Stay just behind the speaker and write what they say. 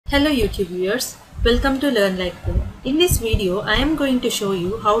Hello YouTube viewers, welcome to Learn Like Pro. In this video, I am going to show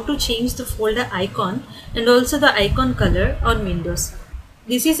you how to change the folder icon and also the icon color on Windows.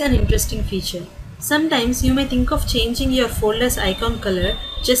 This is an interesting feature. Sometimes you may think of changing your folder's icon color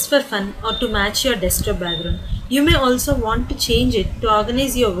just for fun or to match your desktop background. You may also want to change it to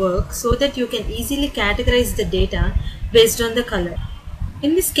organize your work so that you can easily categorize the data based on the color.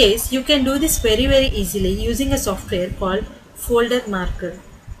 In this case, you can do this very easily using a software called Folder Marker.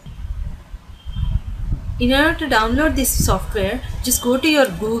 In order to download this software, just go to your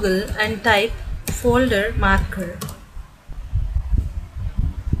Google and type Folder Marker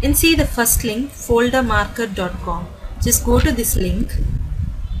and see the first link, foldermarker.com. Just go to this link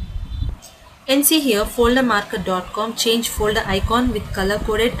and see here foldermarker.com, change folder icon with color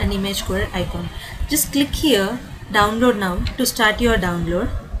coded and image coded icon. Just click here, download now to start your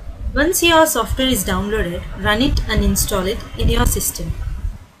download. Once your software is downloaded, run it and install it in your system.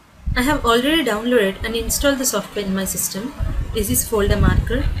 I have already downloaded and installed the software in my system. This is Folder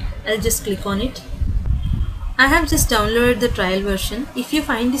Marker. I'll just click on it. I have just downloaded the trial version. If you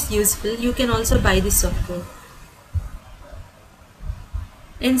find this useful, you can also buy this software.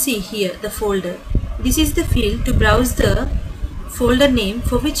 And see here the folder. This is the field to browse the folder name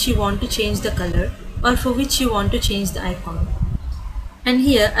for which you want to change the color or for which you want to change the icon. And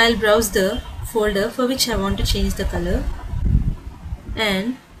here I'll browse the folder for which I want to change the color.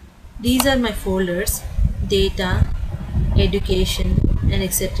 And these are my folders: data, education, and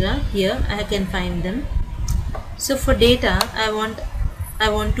etc. Here I can find them. So for data, I want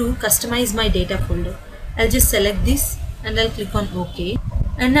to customize my data folder. I'll just select this and I'll click on OK.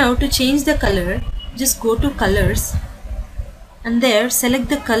 And now to change the color, just go to colors and there select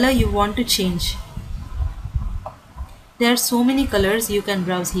the color you want to change. There are so many colors you can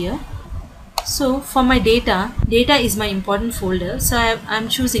browse here. So for my data is my important folder, so I'm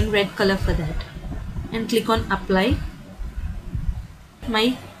choosing red color for that and click on apply.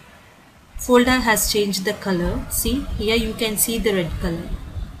 My folder has changed the color. See here you can see the red color.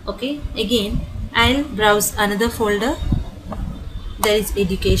 Okay, again I'll browse another folder. There is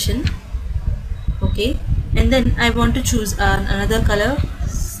education. Okay, and then I want to choose another color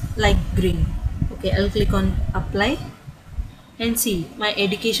like green. Okay, I'll click on apply. And see, my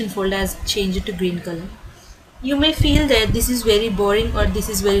education folder has changed to green color. You may feel that this is very boring or this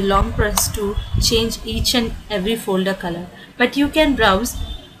is very long process to change each and every folder color, but you can browse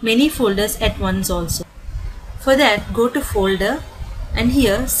many folders at once also. For that, go to folder and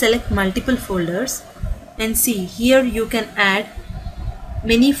here select multiple folders and see here you can add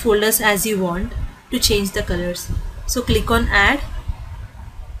many folders as you want to change the colors. So click on add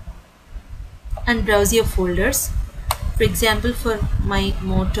and browse your folders. For example, for my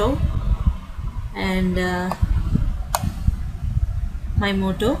motto and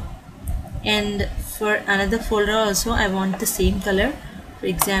for another folder also I want the same color, for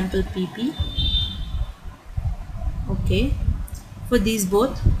example PP. Okay, for these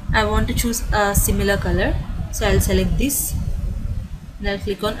both I want to choose a similar color, so I'll select this and I'll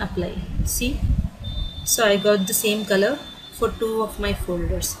click on apply. See, so I got the same color for two of my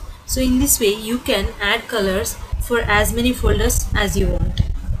folders. So in this way you can add colors for as many folders as you want.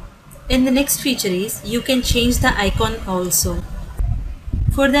 And the next feature is you can change the icon also.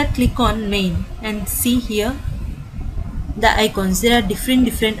 For that, click on main and see here the icons. There are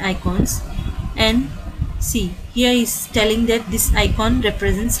different icons, and see here is telling that this icon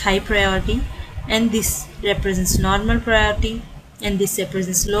represents high priority and this represents normal priority and this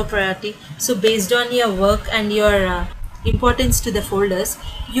represents low priority. So based on your work and your importance to the folders,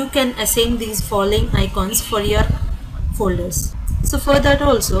 you can assign these following icons for your folders. So for that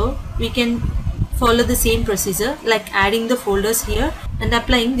also we can follow the same procedure like adding the folders here and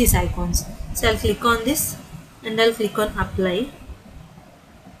applying these icons. So I'll click on this and I'll click on apply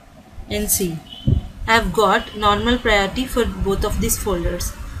and see I've got normal priority for both of these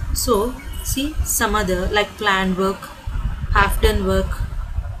folders. So see some other like planned work, half done work,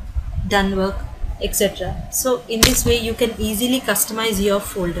 done work, etc. So in this way you can easily customize your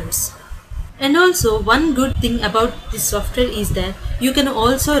folders. And also one good thing about this software is that you can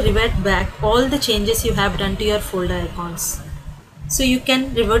also revert back all the changes you have done to your folder icons. So you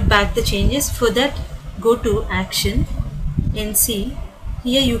can revert back the changes. For that, go to action and see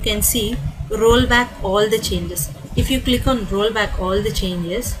here you can see roll back all the changes. If you click on roll back all the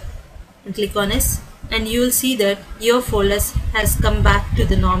changes and click on S, and you will see that your folders has come back to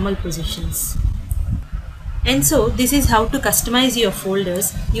the normal positions. And so this is how to customize your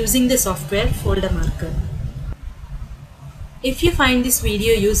folders using the software Folder Marker. If you find this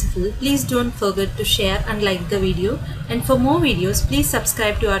video useful, please don't forget to share and like the video. And for more videos, please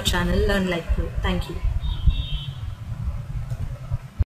subscribe to our channel Learn Like Pro. Thank you.